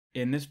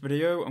In this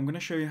video, I'm going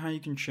to show you how you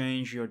can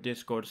change your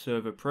Discord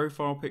server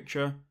profile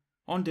picture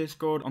on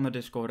Discord on the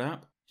Discord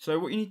app. So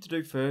what you need to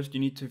do first, you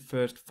need to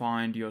first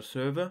find your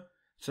server.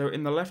 So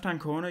in the left hand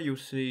corner, you'll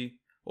see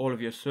all of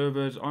your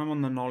servers. I'm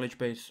on the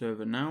KnowledgeBase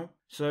server now.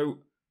 So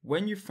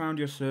when you've found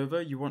your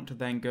server, you want to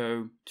then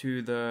go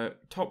to the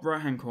top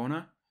right hand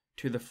corner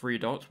to the three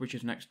dots, which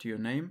is next to your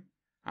name,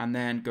 and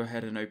then go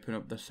ahead and open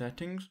up the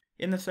settings.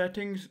 In the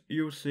settings,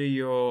 you'll see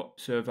your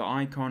server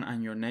icon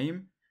and your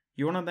name.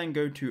 You want to then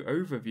go to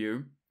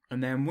overview,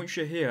 and then once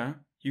you're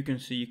here, you can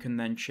see you can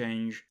then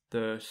change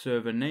the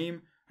server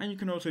name, and you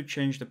can also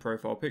change the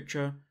profile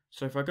picture.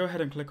 So if I go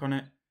ahead and click on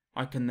it,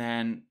 I can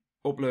then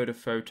upload a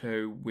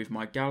photo with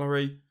my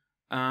gallery,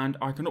 and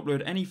I can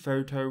upload any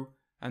photo,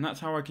 and that's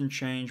how I can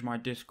change my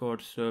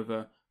Discord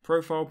server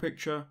profile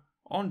picture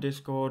on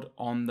Discord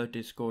on the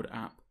Discord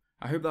app.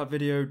 I hope that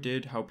video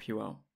did help you out.